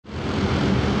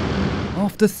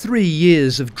After 3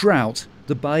 years of drought,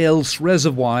 the Baells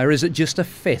reservoir is at just a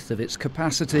fifth of its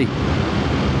capacity.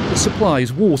 It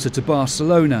supplies water to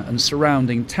Barcelona and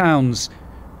surrounding towns,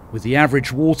 with the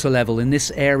average water level in this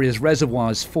area's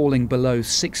reservoirs falling below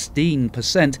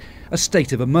 16%, a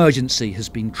state of emergency has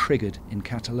been triggered in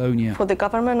Catalonia. For the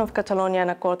government of Catalonia, and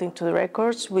according to the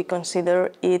records, we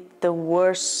consider it the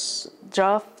worst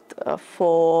drought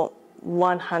for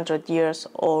 100 years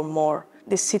or more.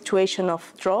 This situation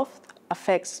of drought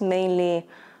affects mainly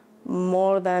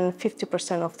more than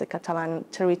 50% of the Catalan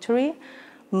territory,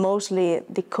 mostly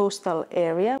the coastal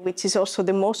area, which is also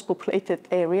the most populated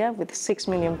area with 6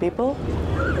 million people.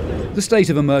 The state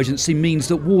of emergency means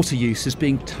that water use is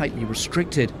being tightly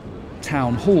restricted.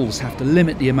 Town halls have to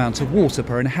limit the amount of water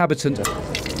per inhabitant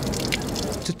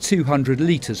to 200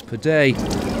 litres per day.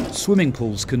 Swimming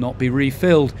pools cannot be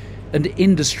refilled, and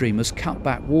industry must cut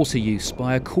back water use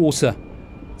by a quarter.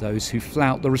 Those who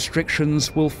flout the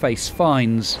restrictions will face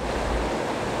fines.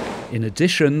 In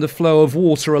addition, the flow of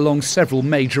water along several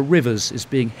major rivers is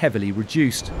being heavily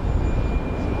reduced.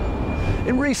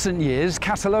 In recent years,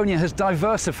 Catalonia has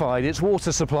diversified its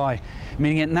water supply,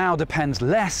 meaning it now depends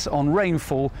less on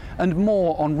rainfall and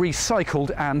more on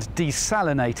recycled and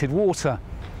desalinated water.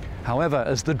 However,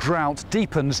 as the drought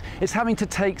deepens, it's having to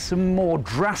take some more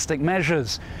drastic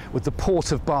measures, with the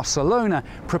port of Barcelona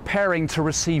preparing to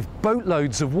receive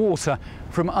boatloads of water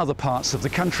from other parts of the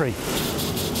country.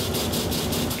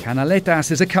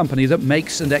 Canaletas is a company that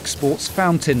makes and exports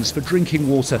fountains for drinking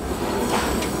water.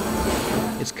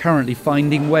 It's currently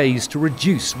finding ways to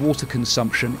reduce water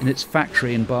consumption in its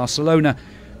factory in Barcelona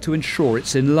to ensure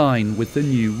it's in line with the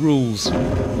new rules.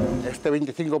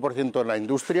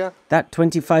 That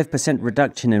 25%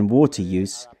 reduction in water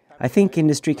use, I think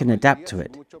industry can adapt to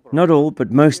it. Not all,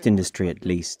 but most industry at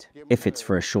least, if it's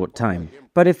for a short time.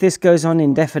 But if this goes on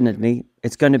indefinitely,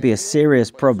 it's going to be a serious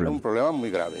problem. But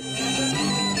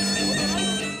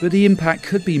the impact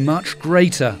could be much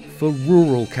greater for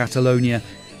rural Catalonia,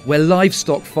 where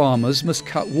livestock farmers must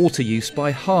cut water use by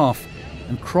half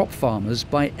and crop farmers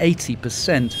by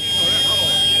 80%.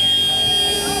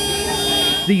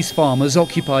 These farmers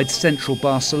occupied central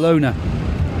Barcelona,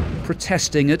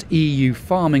 protesting at EU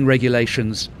farming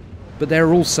regulations, but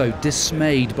they're also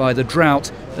dismayed by the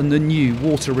drought and the new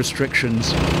water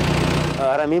restrictions.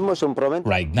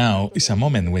 Right now is a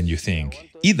moment when you think,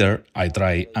 either I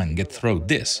try and get through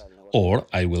this, or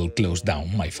I will close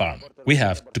down my farm. We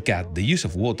have to cut the use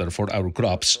of water for our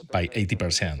crops by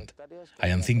 80%. I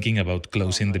am thinking about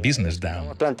closing the business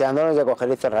down.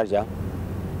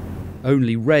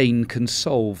 Only rain can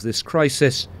solve this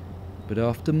crisis, but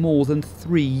after more than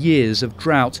 3 years of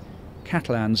drought,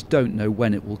 Catalans don't know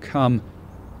when it will come.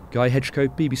 Guy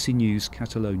Hedgecote, BBC News,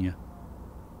 Catalonia.